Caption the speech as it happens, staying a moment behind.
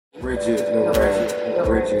It's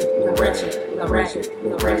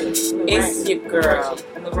your girl,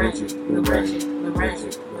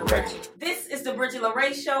 This is the Bridget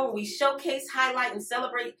LaRae Show, where we showcase, highlight, and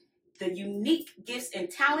celebrate the unique gifts and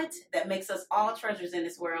talent that makes us all treasures in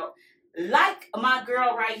this world. Like my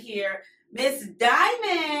girl right here, Miss Diamond.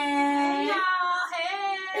 Hey, y'all.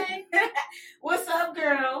 Hey. What's up,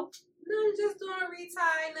 girl? Just doing a retie,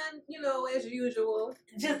 as usual.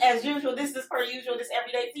 Just as usual. This is per usual. This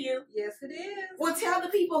every day for you? Yes, it is. Well, tell the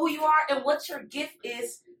people who you are and what your gift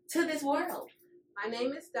is to this world. My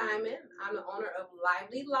name is Diamond. I'm the owner of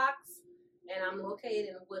Lively Locks, and I'm located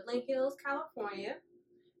in Woodland Hills, California.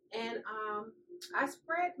 And I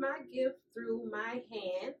spread my gift through my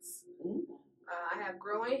hands. I have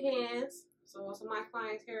growing hands. So most of my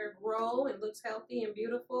clients' hair grow and looks healthy and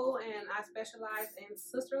beautiful, and I specialize in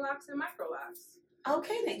sister locks and micro locks.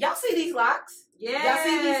 Okay, then. Y'all see these locks? Yeah. Y'all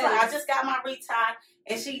see these locks? I just got my retie,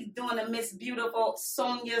 and she's doing a Miss Beautiful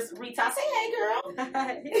Sonia's retie. Say hey, girl.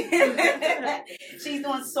 Hi. She's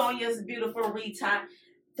doing Sonia's beautiful retie.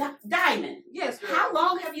 Diamond. Yes, girl. How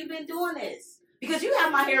long have you been doing this? Because you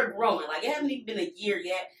have my hair growing. Like, it hasn't even been a year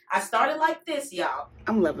yet. I started like this, y'all.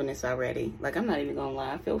 I'm loving this already. Like, I'm not even going to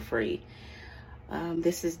lie. I feel free.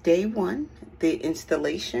 This is day one, the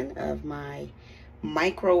installation of my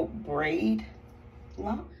micro braid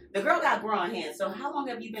lock. The girl got growing hands, so how long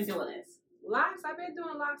have you been doing this? Locks, I've been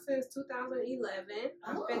doing locks since 2011.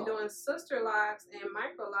 I've been doing sister locks and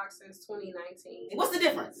micro locks since 2019. What's the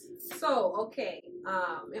difference? So, okay,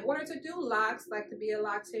 in order to do locks, like to be a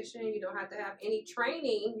loctician, you don't have to have any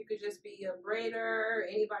training. You could just be a braider,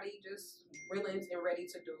 anybody just willing and ready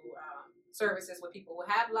to do services with people who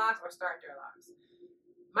have locks or start their locks.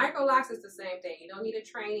 Micro locks is the same thing. You don't need a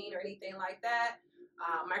training or anything like that.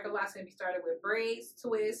 Micro locks can be started with braids,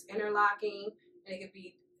 twists, interlocking, and it could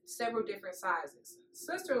be several different sizes.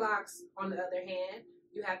 Sister locks, on the other hand,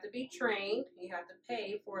 you have to be trained. You have to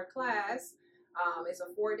pay for a class. It's a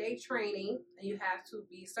 4-day training, and you have to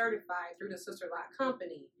be certified through the Sister Lock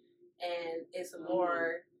company. And it's a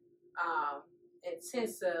more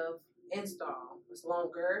intensive install. It's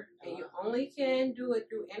longer, and you only can do it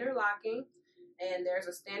through interlocking, and there's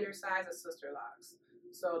a standard size of sister locks.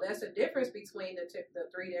 So that's the difference between the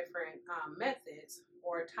three different methods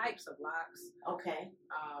or types of locks. Okay.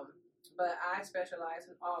 But I specialize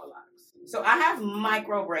in all locks. So I have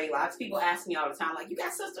micro braid locks. People ask me all the time, like, you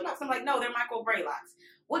got sister locks? I'm like, no, they're micro braid locks.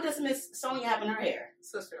 What does Miss Sonia have in her hair?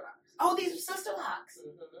 Sister locks. Oh, these are sister locks.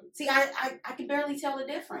 Mm-hmm. See, I can barely tell the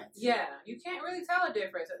difference. Yeah, you can't really tell the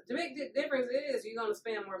difference. The big difference is you're going to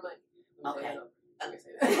spend more money. Okay. Let me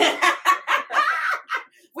say that.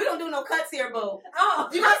 We don't do no cuts here, boo. Oh.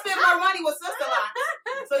 You must spend more money with sister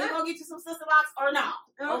locks. So you gonna get you some sister locks or no?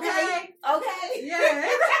 Okay. Yeah.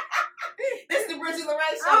 This is the Bridget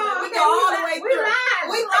LaRae Show. Oh, we go all the way through.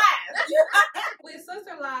 We live. With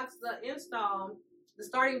sister locks, the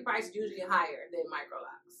starting price is usually higher than micro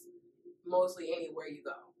locks. Mostly anywhere you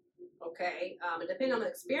go. Okay. And depending on the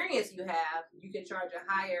experience you have, you can charge a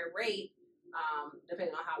higher rate,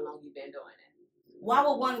 depending on how long you've been doing it. Why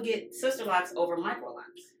would one get sister locks over micro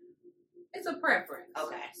locks? It's a preference.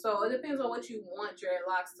 Okay. So it depends on what you want your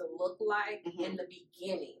locks to look like in the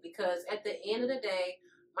beginning. Because at the end of the day,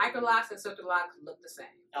 micro locks and sister locks look the same.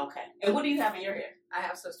 Okay. And what do you have in your hair? I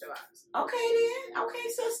have sister locks. Okay then. Okay,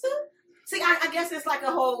 sister. See, I guess it's like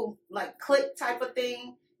a whole clique type of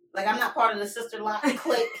thing. Like, I'm not part of the sister lock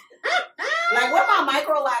clique. Like, where my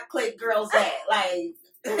micro lock clique girls at? Like,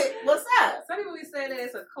 what's up? Some people say that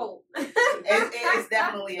it's a cult. It's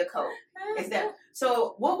definitely a cult.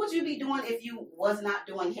 So what would you be doing if you was not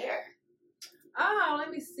doing hair? Oh,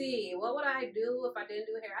 let me see. What would I do if I didn't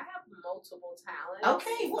do hair? I have multiple talents.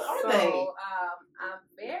 Okay, what are they? I'm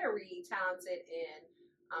very talented in,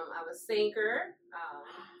 I'm a singer.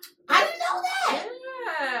 I didn't know that.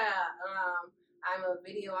 Yeah. I'm a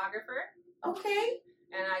videographer. Okay.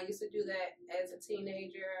 And I used to do that as a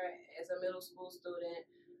teenager, as a middle school student.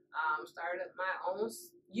 Started my own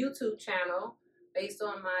YouTube channel based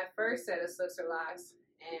on my first set of sister locks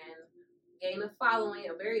and gained a following,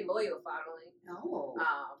 a very loyal following. Oh.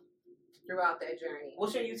 Throughout that journey.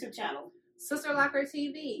 What's your YouTube channel? Sisterlocker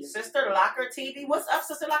TV. Sisterlocker TV. What's up,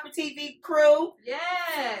 Sisterlocker TV crew?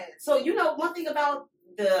 Yes. So, one thing about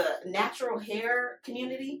the natural hair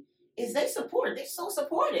community is they support. They're so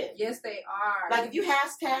supportive. Yes, they are. Like, if you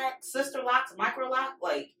hashtag sister locks, micro lock,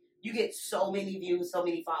 like, you get so many views, so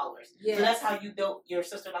many followers. Yes. So that's how you built your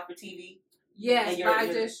Sisterlocker TV? Yes, by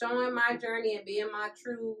just showing my journey and being my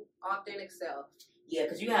true, authentic self. Yeah,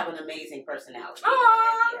 because you have an amazing personality.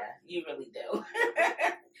 Oh, yeah, you really do.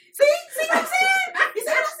 See what I'm saying? You see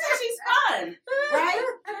what I'm saying? she's fun, right?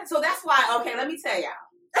 So that's why. Okay, let me tell y'all.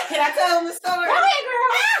 Can I tell them the story? Go ahead,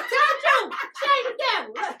 girl. Tell the truth. Shame the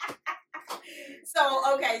devil.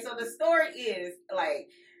 So the story is like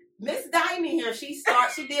Miss Diamond here. She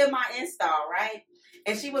did my install, right?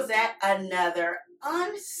 And she was at another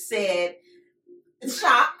unsaid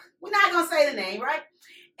shop. We're not gonna say the name, right?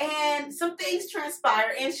 And some things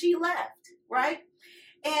transpired, and she left, right?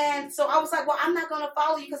 And so I was like, well, I'm not gonna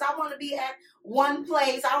follow you because I want to be at one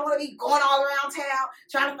place. I don't want to be going all around town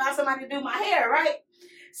trying to find somebody to do my hair, right?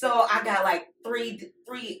 So I got like three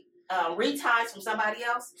reties from somebody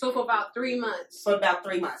else. So for about 3 months.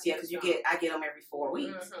 Yeah, because I get them every 4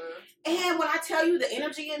 weeks. Mm-hmm. And when I tell you the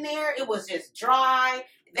energy in there, it was just dry.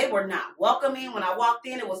 They were not welcoming. When I walked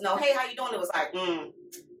in, it was no, hey, how you doing? It was like,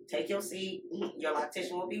 take your seat. Your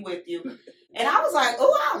loctician will be with you. And I was like,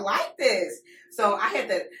 oh, I don't like this. So I had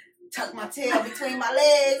to tuck my tail between my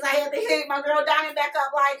legs. I had to hit my girl Diamond back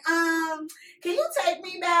up like, can you take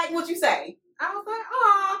me back? What you say? I was like,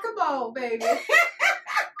 oh, come on, baby.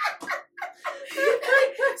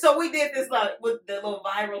 So we did this like with the little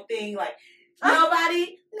viral thing, like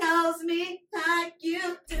nobody knows me like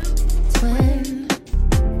you do. Twin,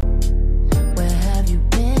 where have you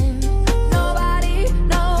been? Nobody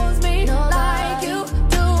knows me like you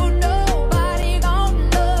do. Nobody gon'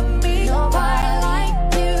 love me quite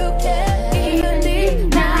like you can. Even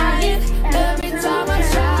deny it every time I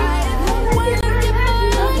try it. When you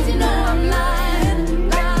mind, you know I'm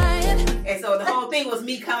lying. And so the whole thing was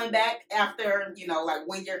me coming back after, like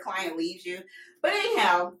when your client leaves you. But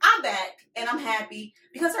anyhow, I'm back and I'm happy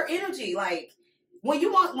because her energy, like when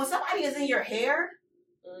somebody is in your hair,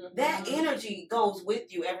 mm-hmm. that energy goes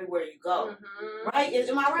with you everywhere you go. Mm-hmm. Right?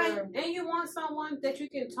 Am I right? And you want someone that you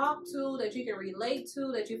can talk to, that you can relate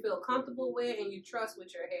to, that you feel comfortable with and you trust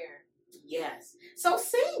with your hair. Yes. So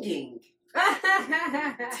singing.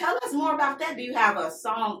 Tell us more about that. Do you have a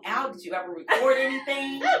song out? Did you ever record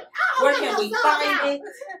anything? Where can we find it?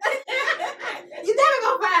 You're never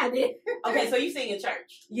gonna find it. Okay, so you sing in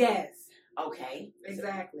church? Yes. Okay.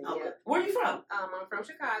 Exactly. Okay. Yeah. Where are you from? I'm from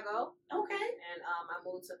Chicago. Okay. And I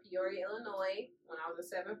moved to Peoria, Illinois when I was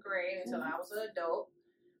in 7th grade until I was an adult.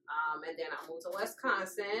 And then I moved to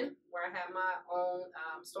Wisconsin where I had my own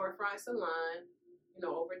storefront salon,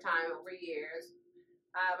 over time, over years.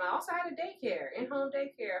 I also had a daycare, in-home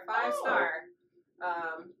daycare, 5-star.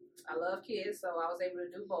 I love kids, so I was able to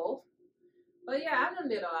do both. But yeah, I done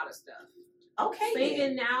did a lot of stuff. Okay.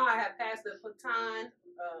 Singing now, I have passed the baton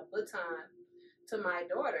to my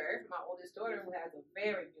daughter, my oldest daughter, who has a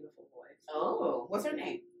very beautiful voice. Oh, what's her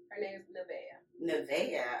name? Her name is Nevaeh.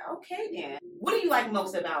 Nevaeh. Okay, then. What do you like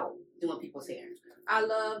most about doing people's hair? I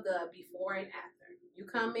love the before and after. You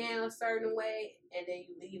come in a certain way, and then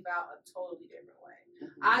you leave out a totally different way.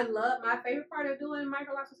 Mm-hmm. My favorite part of doing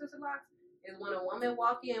microlocks and Sisterlocks is when a woman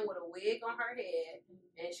walks in with a wig on her head,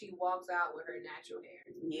 and she walks out with her natural hair.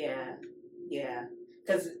 Yeah, yeah.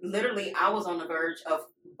 Because literally, I was on the verge of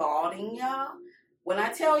balding, y'all. When I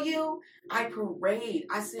tell you, I prayed.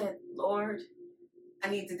 I said, Lord, I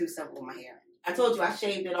need to do something with my hair. I told you I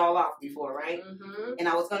shaved it all off before, right? Mm-hmm. And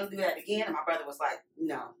I was going to do that again. And my brother was like,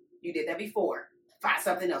 no, you did that before. Find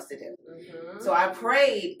something else to do. Mm-hmm. So I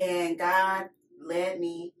prayed, and God led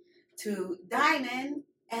me to Diamond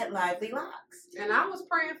at Lively Locks. And I was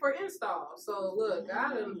praying for install. So look,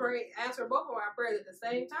 God answered both of our prayers at the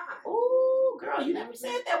same time. Oh, girl, you never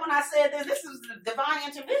said that when I said this. This was the divine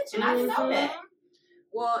intervention. I didn't know that.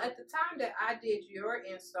 Well, at the time that I did your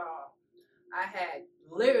install, I had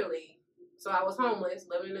literally, so I was homeless,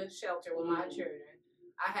 living in a shelter with my children.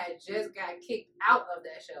 I had just got kicked out of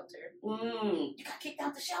that shelter. You got kicked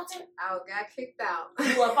out the shelter? I got kicked out.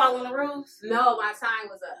 You weren't following the rules? No, my time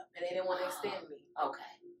was up, and they didn't want to extend me.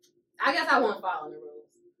 Okay. I guess I wasn't following the rules.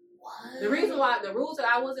 What? The reason why, the rules that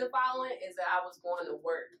I wasn't following is that I was going to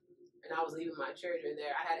work, and I was leaving my children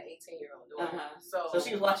there. I had an 18-year-old daughter. So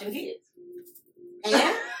she was watching kids.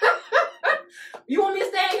 And? You want me to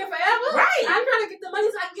stay here forever? Right. I'm trying to get the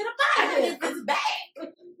money so I can get up out of here. It's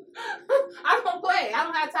bad. I don't play. I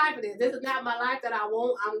don't have time for this. This is not my life that I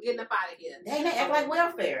want. I'm getting up out of here. They act like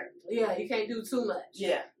welfare. Yeah, you can't do too much.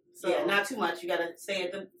 Yeah. So, yeah, not too much. You got to stay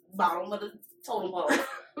at the bottom of the totem pole.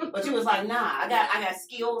 But you was like, nah, I got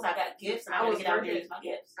skills, I got gifts, and I want to get out here and use my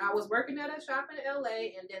gifts. I was working at a shop in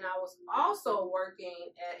LA, and then I was also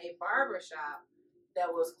working at a barber shop that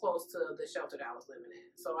was close to the shelter that I was living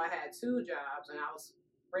in. So I had 2 jobs, and I was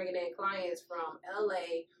bringing in clients from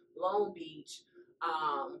LA, Long Beach,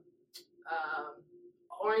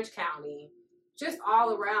 Orange County, just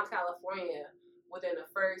all around California within the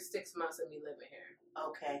first 6 months of me living here.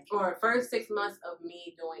 Okay. Or first 6 months of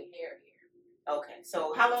me doing hair here. Okay.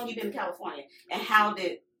 So how long you been in California, and how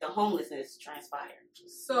did the homelessness transpire?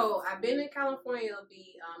 So I've been in California. It'll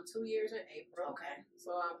be 2 years in April. Okay.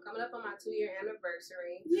 So I'm coming up on my 2-year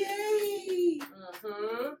anniversary. Yay!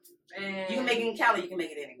 And you can make it in Cali. You can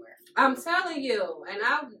make it anywhere. I'm telling you. And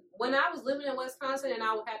when I was living in Wisconsin, and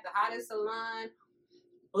I had the hottest salon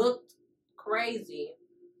booked crazy,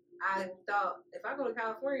 I thought if I go to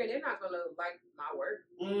California, they're not gonna like my work.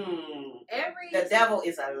 The devil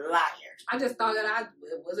is a liar. I just thought that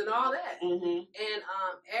it wasn't all that. Mm-hmm. And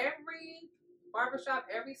every barbershop,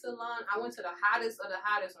 every salon, I went to the hottest of the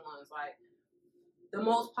hottest ones, like the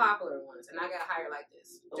most popular ones, and I got hired like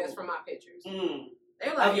this just from my pictures. They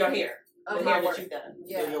were like, of your hair, of the my hair work. that you've done,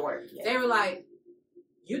 yeah, your work. Yeah. They were like,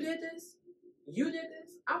 "You did this? You did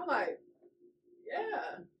this?" I was like,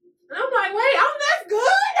 "Yeah." And I'm like, "Wait, I'm that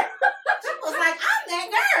good?" She was like, "I'm that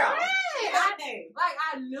girl." Hey,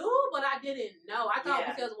 I knew, but I didn't know. I thought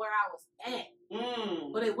because where I was at,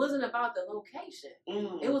 but it wasn't about the location.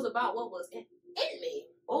 It was about what was in me.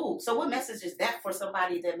 Oh, so what message is that for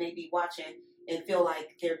somebody that may be watching and feel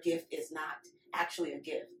like their gift is not actually a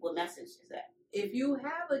gift? What message is that? If you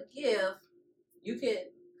have a gift,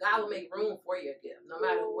 God will make room for your gift. No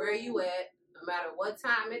matter where you at, no matter what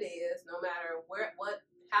time it is, no matter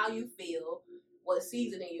how you feel, what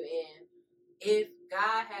season are you in. If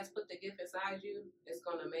God has put the gift inside you, it's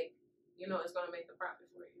gonna make the profit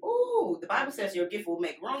for you. Ooh, the Bible says your gift will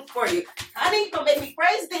make room for you. Honey, you gonna make me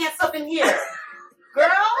praise dance up in here. Girl,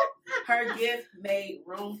 her gift made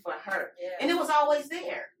room for her. Yeah. And it was always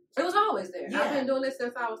there. It was always there. Yeah. I've been doing this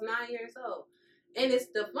since I was 9 years old. And it's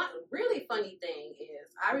the really funny thing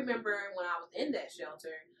is, I remember when I was in that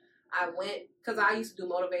shelter, I went, because I used to do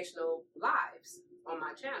motivational lives on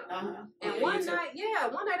my channel. And one night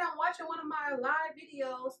I'm watching one of my live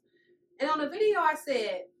videos, and on the video I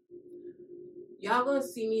said, y'all gonna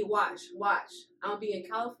see me watch. I'm gonna be in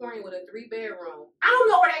California with a 3-bedroom. I don't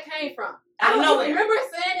know where that came from. I don't remember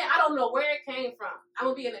saying it. I don't know where it came from. I'm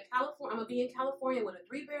gonna be in California with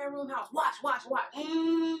a 3-bedroom house. Watch.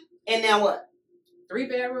 And now what?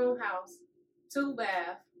 3-bedroom house, 2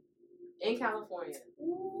 bath in California.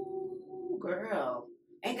 Ooh, girl.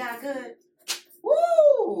 Ain't God good?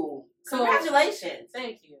 Woo! Congratulations.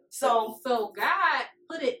 Thank you. So God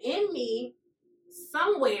put it in me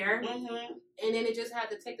somewhere, and then it just had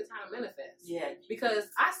to take the time to manifest. Yeah. Because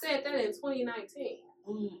I said that in 2019.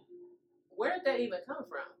 Where did that even come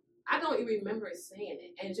from? I don't even remember saying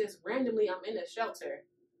it. And just randomly, I'm in a shelter.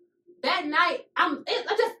 That night, I'm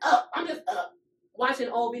just up watching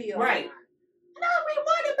old videos. Right. And I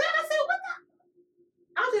rewinded back. I said, what the?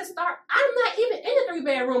 I'm not even in a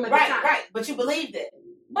 3-bedroom at the time. Right. But you believed it.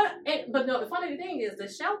 But no, the funny thing is the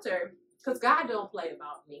shelter, because God don't play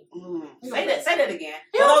about me. Say that again.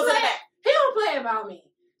 He don't play about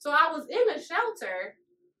me. So I was in a shelter,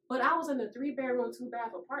 but I was in a 3-bedroom,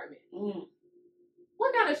 2-bath apartment.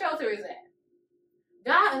 What kind of shelter is that?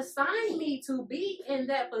 God assigned me to be in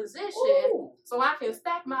that position so I can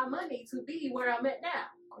stack my money to be where I'm at now.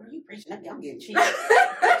 Girl, you preaching. I'm getting cheap.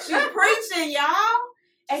 She preaching, y'all.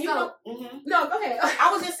 And No, go ahead.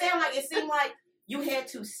 I was just saying, like, it seemed like you had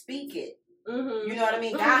to speak it. You know what I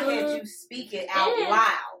mean? God had you speak it out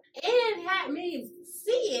loud. And had me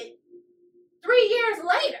see it 3 years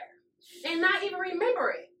later and not even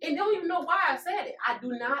remember it. And don't even know why I said it. I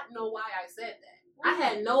do not know why I said that. I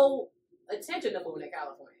had no intention of moving to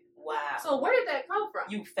California. Wow. So where did that come from?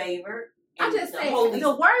 You favored. I just said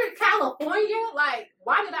the word California, like,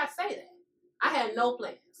 why did I say that? I had no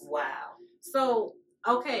plans. Wow. So,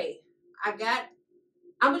 okay, I'm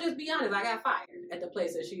gonna just be honest, I got fired at the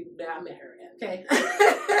place that I met her at, okay?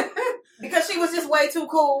 Because she was just way too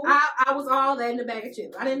cool. I was all that in the bag of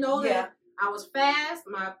chips. I didn't know that. I was fast,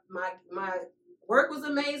 my work was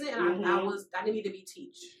amazing, and I didn't need to be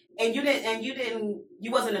teach. And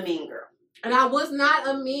you wasn't a mean girl. And I was not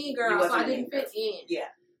a mean girl, so I didn't fit in. Yeah.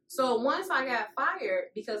 So once I got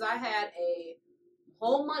fired, because I had a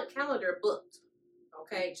whole month calendar booked,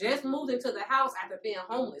 okay, just moved into the house after being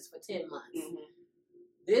homeless for 10 months.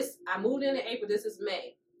 I moved in April, this is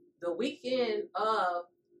May, the weekend of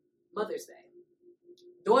Mother's Day,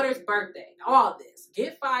 daughter's birthday, all this.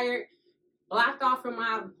 Get fired, blocked off from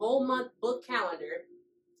my whole month book calendar,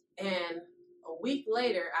 and a week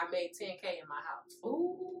later, I made $10K in my house.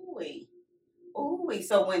 Ooh-wee.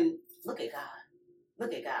 So look at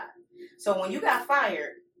God. So when you got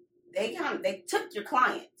fired, they took your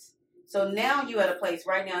clients. So now you at a place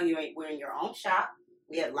right now, we're in your own shop.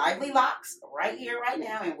 We have Lively Locks right here, right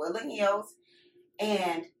now in Woodland Hills.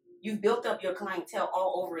 And you've built up your clientele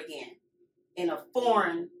all over again in a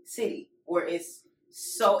foreign city where it's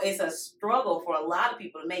a struggle for a lot of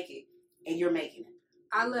people to make it. and you're making it.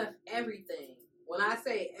 I left everything. When I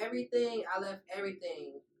say everything, I left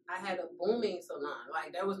everything. I had a booming salon.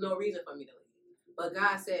 Like, there was no reason for me to leave. But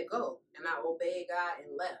God said go. And I obeyed God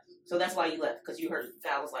and left. So that's why you left, because you heard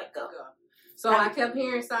God was like, go. So I kept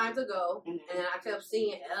hearing signs to go. And I kept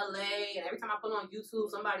seeing LA. And every time I put on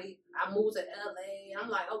YouTube, I moved to LA. And I'm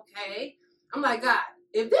like, okay. I'm like, God,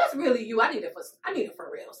 if that's really you, I need it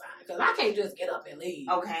for real sign. Because I can't just get up and leave.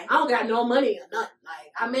 Okay. I don't got no money or nothing.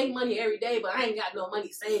 Like, I make money every day, but I ain't got no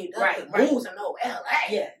money saved up to move to no LA.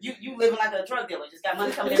 Yeah. You living like a drug dealer. Just got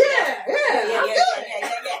money coming in. Yeah.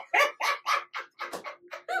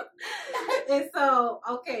 And so,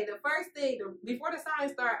 okay, the first thing, before the sign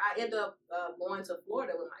started, I ended up going to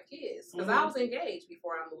Florida with my kids. Because I was engaged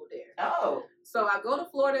before I moved there. Oh. So I go to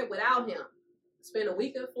Florida without him. Spend a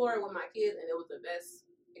week in Florida with my kids, and it was the best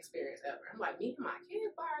experience ever. I'm like, me and my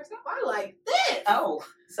kids by ourselves? I like this. Oh,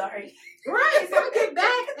 sorry. Right. So I get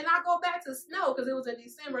back, and I go back to snow because it was in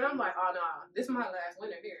December. And I'm like, oh, no, this is my last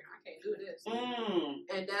winter here. I can't do this.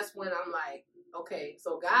 And that's when I'm like, okay,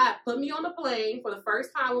 so God put me on the plane for the first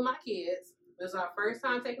time with my kids. It was our first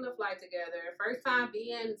time taking a flight together. First time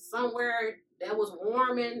being somewhere that was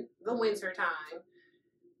warm in the winter time.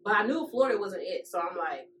 But I knew Florida wasn't it. So I'm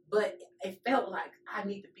like, but it felt like I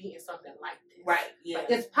need to be in something like this. Right, yeah.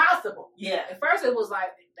 Like, it's possible. Yeah. At first it was like,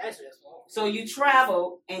 that's just wrong. So you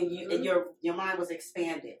traveled and and your mind was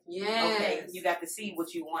expanded. Yes. Okay. You got to see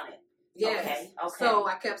what you wanted. Yes. Okay. So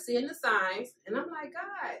I kept seeing the signs, and I'm like,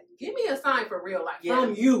 God, give me a sign for real, like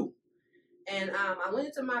from you. And I went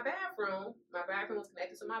into my bathroom. My bathroom was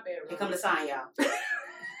connected to my bedroom. Here come the sign, y'all.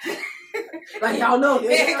 Like, y'all know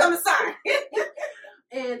this. Here come the sign.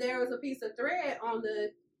 And there was a piece of thread on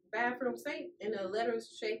the bathroom sink in the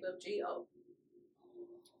letters shape of G-O.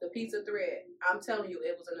 The piece of thread. I'm telling you,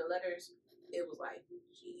 it was in the letters. It was like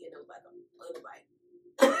G, and it was like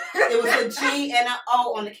it was a G and an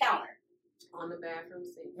O on the counter. On the bathroom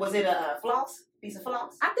sink. Was it a floss? Piece of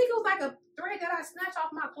floss? I think it was like a thread that I snatched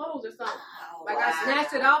off my clothes or something. Oh, like I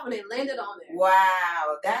snatched it off and it landed on there.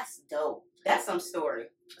 Wow, that's dope. That's some story.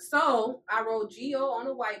 So I wrote G-O on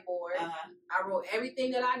the whiteboard. I wrote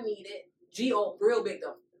everything that I needed. G-O, real big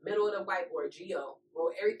though. Middle of the whiteboard, G-O.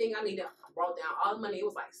 Wrote everything I needed. Wrote down all the money. It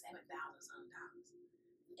was like $7,000 sometimes.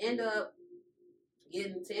 End up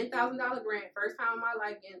getting $10,000 grant. First time in my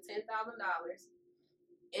life getting $10,000.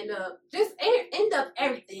 End up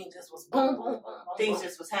everything just was boom, boom, boom, boom. Things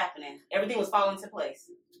just was happening. Everything was falling into place.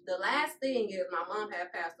 The last thing is my mom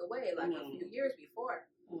had passed away like a few years before.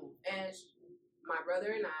 And my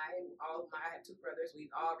brother and I have two brothers, we've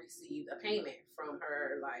all received a payment from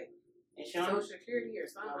her, like insurance? Social Security or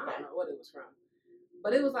something. I don't know what it was from.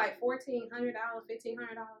 But it was like $1,400, $1,500.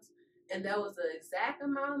 And that was the exact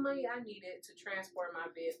amount of money I needed to transport my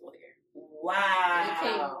vehicle here. Wow. And it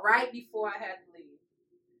came right before I had to leave.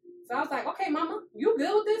 So I was like, okay, Mama, you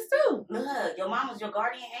good with this too? Look, your mama's your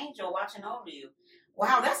guardian angel watching over you.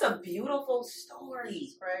 Wow, that's a beautiful story.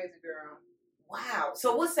 It's crazy, girl. Wow.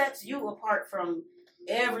 So what sets you apart from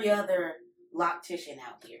every other loctician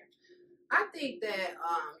out here? I think that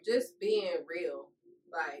just being real.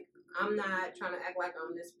 Like, I'm not trying to act like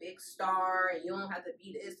I'm this big star and you don't have to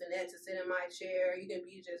be this and that to sit in my chair. You can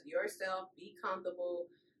be just yourself, be comfortable.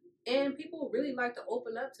 And people really like to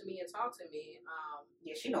open up to me and talk to me.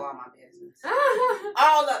 Yeah, she know all my business.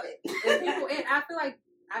 All of it. And I feel like,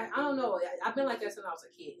 I don't know, I've been like that since I was a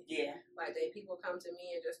kid. Yeah. Like, people come to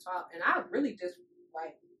me and just talk. And I really just,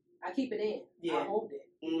 like, I keep it in. Yeah. I hold it.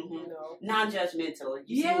 Mm-hmm. You know? Non-judgmental.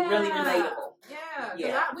 You seem really relatable. Yeah.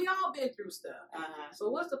 Because we all been through stuff. So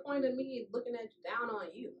what's the point of me looking down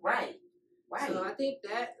on you? Right. So I think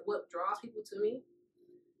that what draws people to me.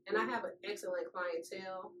 And I have an excellent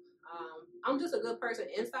clientele. I'm just a good person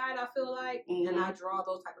inside, I feel like, and I draw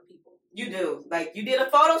those type of people. You do. Like, you did a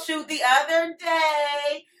photo shoot the other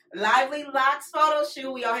day. Lively Locks photo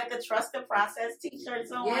shoot. We all had the Trust the Process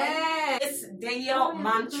t-shirts on. Yes. It's Danielle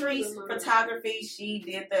Montrese Photography. She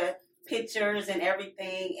did the pictures and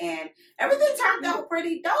everything turned out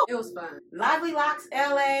pretty dope. It was fun. Lively Locks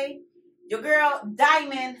LA. Your girl,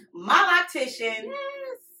 Diamond, my loctician.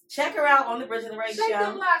 Yes. Check her out on the Bridge of the Race show. Shake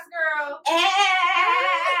them locks, girl.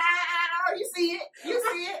 You see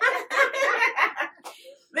it.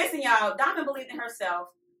 Listen, y'all, Diamond believed in herself.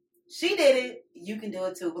 She did it. You can do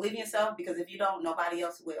it too. Believe in yourself, because if you don't, nobody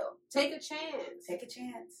else will. Take a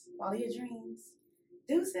chance. Follow your dreams.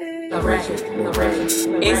 Deuces.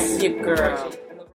 It's your girl.